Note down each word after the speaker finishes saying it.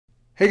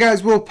Hey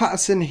guys, Will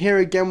Patterson here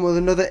again with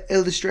another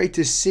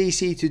Illustrator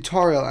CC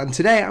tutorial, and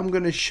today I'm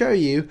going to show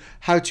you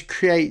how to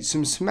create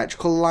some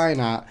symmetrical line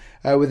art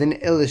with an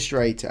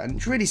Illustrator. And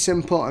it's really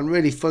simple and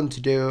really fun to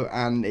do,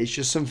 and it's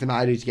just something that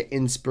I do to get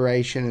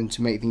inspiration and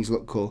to make things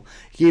look cool.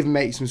 You can even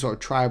make some sort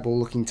of tribal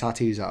looking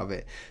tattoos out of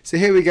it. So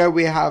here we go,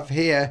 we have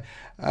here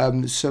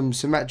some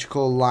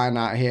symmetrical line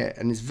art here,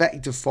 and it's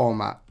vector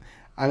format,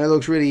 and it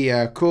looks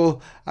really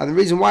cool. And the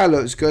reason why it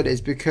looks good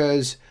is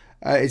because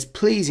it's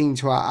pleasing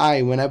to our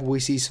eye whenever we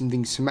see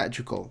something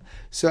symmetrical.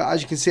 So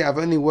as you can see, I've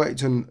only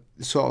worked on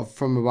sort of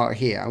from about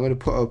here. I'm going to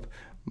put up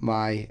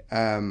my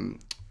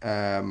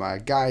my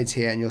guides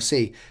here, and you'll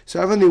see.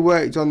 So I've only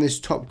worked on this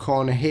top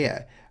corner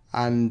here,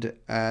 and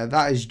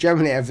that is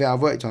generally everything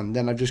I've worked on.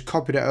 Then I've just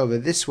copied it over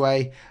this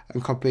way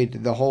and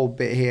copied the whole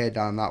bit here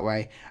down that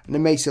way, and it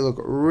makes it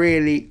look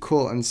really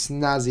cool and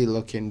snazzy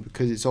looking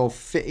because it's all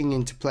fitting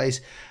into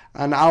place.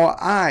 And our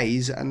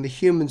eyes and the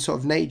human sort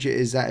of nature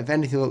is that if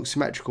anything looks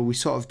symmetrical, we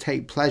sort of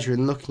take pleasure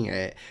in looking at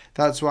it.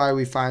 That's why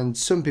we find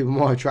some people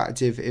more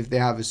attractive if they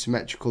have a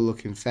symmetrical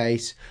looking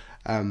face.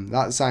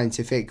 That's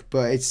scientific,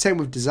 but it's the same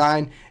with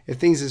design. If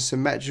things are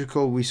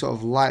symmetrical, we sort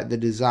of like the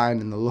design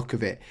and the look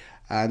of it.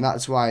 And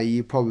that's why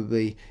you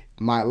probably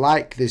might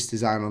like this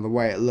design on the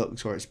way it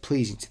looks, or it's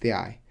pleasing to the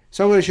eye.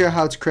 So I'm going to show you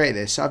how to create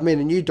this. So I've made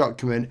a new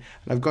document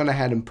and I've gone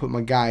ahead and put my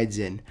guides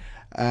in.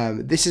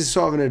 This is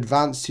sort of an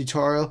advanced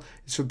tutorial.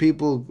 It's for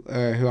people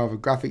who have a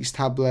graphics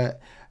tablet.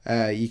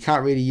 You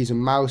can't really use a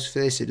mouse for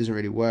this. It doesn't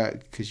really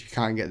work because you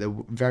can't get the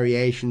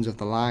variations of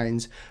the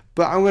lines.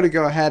 But I'm going to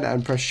go ahead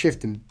and press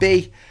Shift and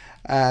B,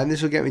 and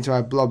this will get me to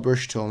my blob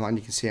brush tool, and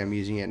you can see I'm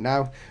using it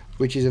now,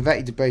 which is a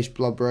vector-based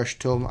blob brush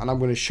tool, and I'm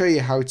going to show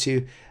you how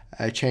to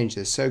change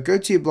this. So go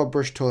to your blob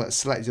brush tool that's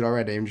selected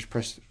already and just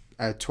press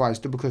twice,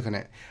 double click on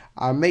it.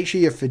 Make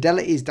sure your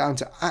fidelity is down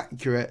to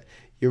accurate.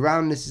 Your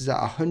roundness is at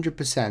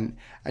 100%,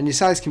 and your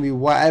size can be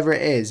whatever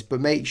it is, but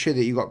make sure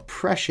that you've got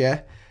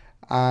pressure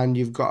and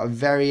you've got a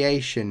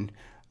variation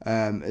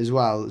as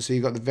well. So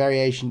you've got the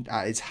variation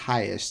at its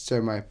highest.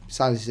 So my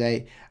size is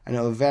 8, and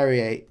it'll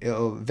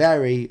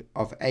vary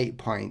of 8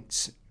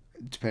 points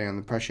depending on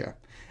the pressure.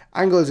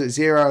 Angle is at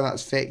 0, and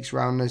that's fixed.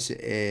 Roundness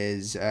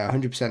is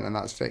 100%, and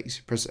that's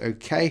fixed. Press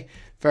OK.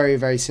 Very,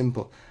 very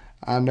simple.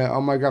 And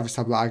on my graphics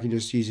tablet, I can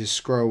just use a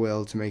scroll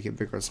wheel to make it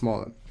bigger or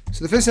smaller.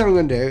 So the first thing I'm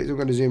going to do is I'm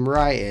going to zoom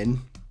right in,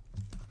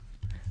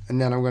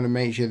 and then I'm going to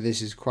make sure this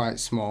is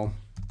quite small.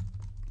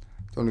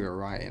 Don't want to go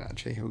right in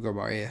actually, we'll go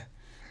about here.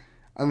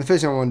 And the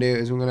first thing I want to do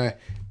is I'm going to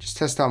just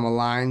test out my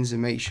lines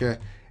and make sure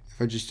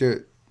if I just do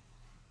it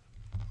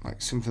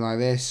like something like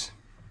this.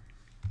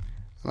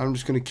 And I'm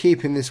just going to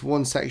keep in this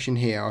one section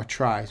here, or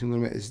try, so I'm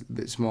going to make this a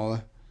bit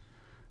smaller.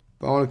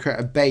 But I want to create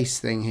a base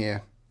thing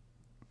here.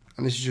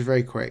 And this is just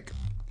very quick.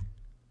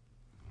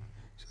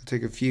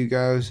 Take a few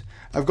goes.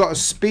 I've got a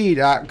speed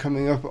art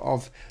coming up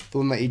of the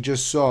one that you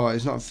just saw.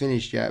 It's not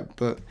finished yet,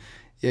 but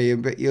yeah,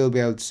 you'll be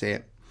able to see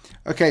it.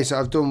 Okay, so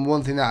I've done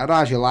one thing that I don't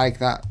actually like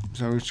that,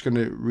 so I'm just going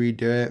to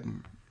redo it.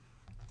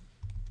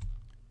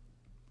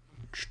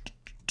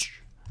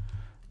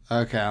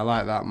 Okay, I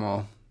like that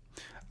more.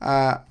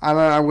 And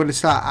I'm going to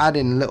start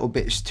adding little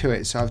bits to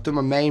it. So I've done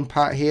my main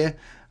part here,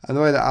 and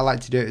the way that I like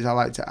to do it is I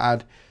like to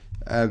add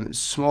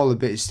smaller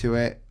bits to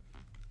it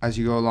as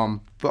you go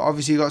along, but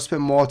obviously you've got to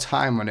spend more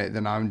time on it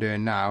than I'm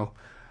doing now,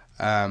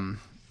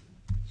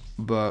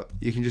 but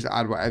you can just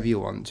add whatever you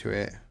want to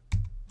it,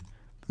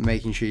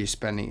 making sure you're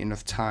spending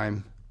enough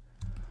time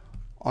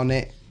on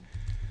it.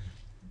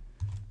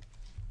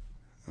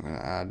 I'm going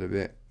to add a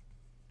bit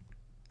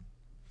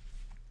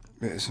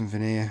of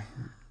something here,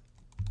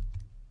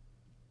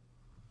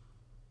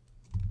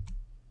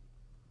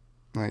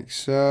 like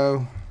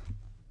so.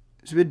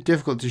 It's a bit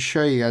difficult to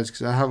show you guys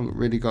because I haven't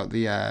really got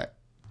the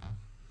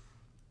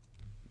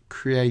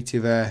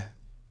creative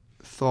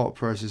thought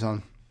process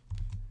on,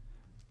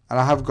 and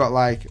I have got,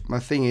 like, my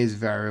thing is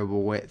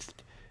variable width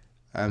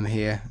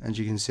here, as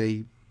you can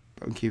see,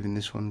 but I'm keeping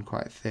this one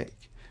quite thick.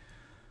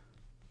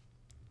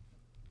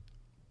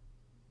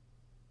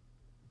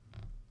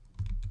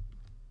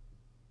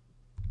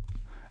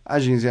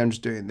 As you can see, I'm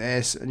just doing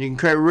this, and you can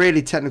create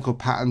really technical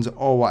patterns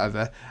or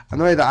whatever, and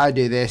the way that I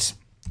do this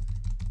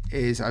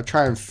is I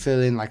try and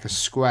fill in like a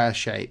square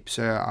shape.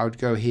 So I would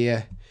go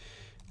here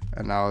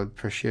and I would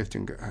press shift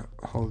and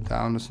hold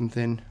down or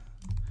something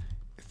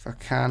if I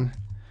can.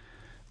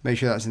 Make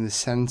sure that's in the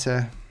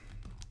center,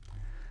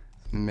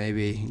 and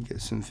maybe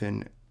get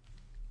something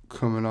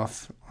coming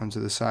off onto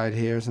the side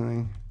here or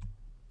something.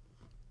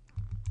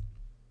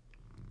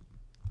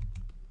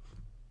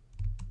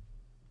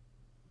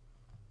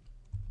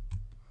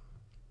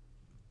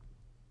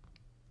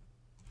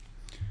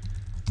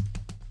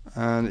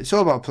 And it's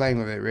all about playing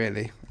with it,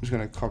 really. I'm just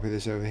going to copy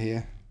this over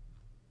here,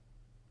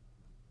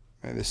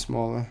 make this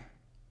smaller,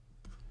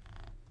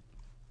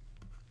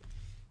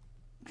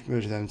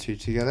 merge them two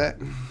together,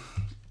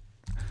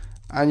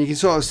 and you can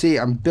sort of see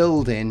I'm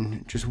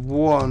building just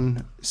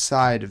one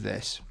side of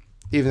this.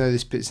 Even though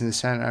this bit's in the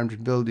center, I'm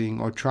just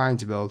building, or trying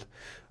to build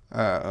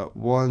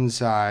one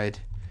side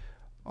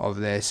of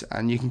this,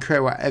 and you can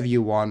create whatever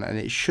you want and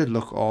it should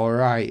look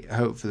alright,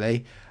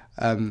 hopefully.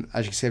 As you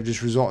can see, I've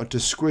just resorted to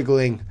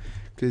squiggling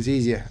because it's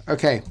easier.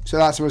 Okay, so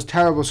that's the most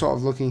terrible sort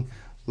of looking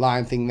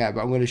line thing there,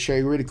 but I'm going to show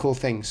you a really cool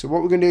thing. So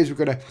what we're going to do is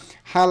we're going to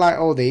highlight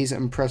all these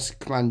and press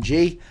Command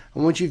G,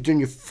 and once you've done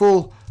your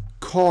full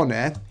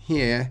corner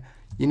here,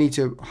 you need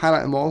to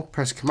highlight them all,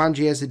 press Command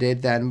G as I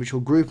did then, which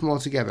will group them all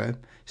together.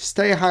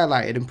 Stay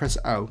highlighted and press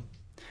O.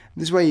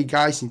 This is where you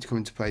guys need to come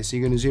into place. So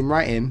you're going to zoom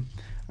right in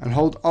and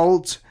hold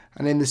Alt,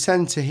 and in the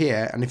center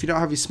here, and if you don't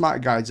have your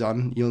smart guides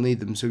on, you'll need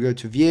them. So go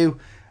to View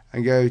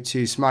and go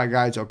to Smart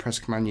Guides, or press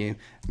Command U,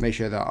 make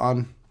sure they're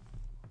on.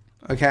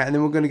 Okay, and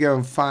then we're going to go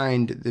and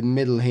find the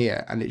middle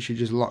here, and it should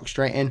just lock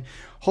straight in.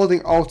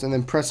 Holding Alt and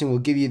then pressing will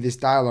give you this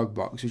dialog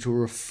box, which will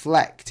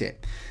reflect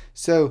it.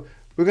 So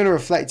we're going to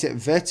reflect it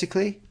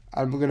vertically,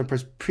 and we're going to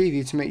press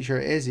Preview to make sure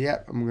it is.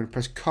 Yep, and we're going to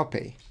press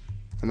Copy,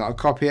 and that'll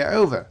copy it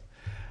over.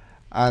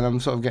 And I'm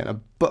sort of getting a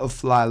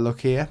butterfly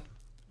look here,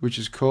 which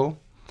is cool.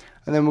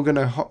 And then we're going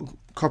to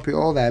copy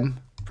all them,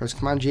 press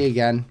Command G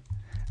again,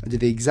 and do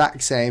the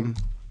exact same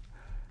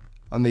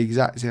on the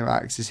exact same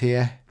axis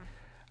here.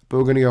 But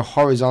we're going to go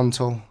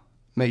horizontal,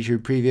 make sure you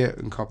preview it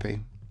and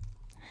copy.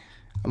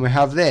 And we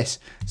have this.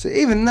 So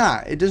even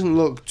that, it doesn't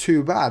look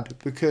too bad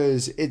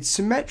because it's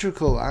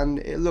symmetrical and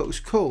it looks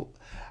cool.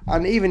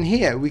 And even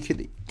here, we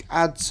could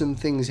add some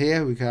things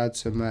here. We could add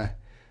some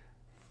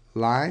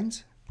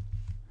lines.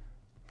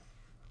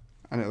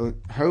 And it will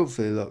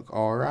hopefully look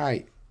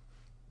alright.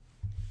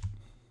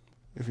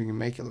 If we can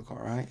make it look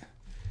alright.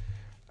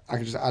 I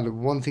can just add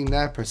one thing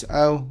there, press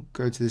O,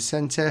 go to the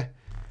center,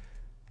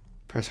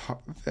 press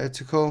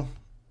vertical,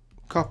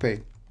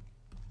 copy.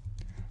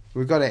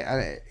 We've got it,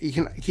 and you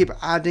can keep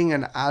adding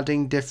and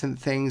adding different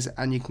things,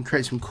 and you can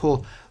create some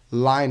cool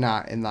line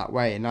art in that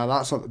way. Now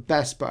that's not the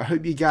best, but I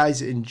hope you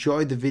guys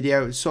enjoyed the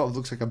video. It sort of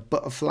looks like a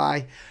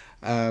butterfly.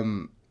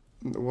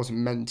 It wasn't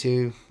meant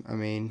to, I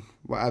mean,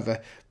 whatever.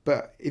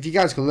 But if you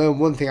guys can learn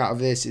one thing out of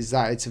this, is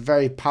that it's a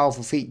very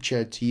powerful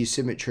feature to use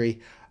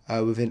symmetry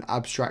within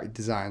abstract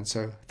design.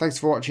 So thanks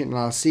for watching, and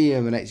I'll see you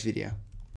in the next video.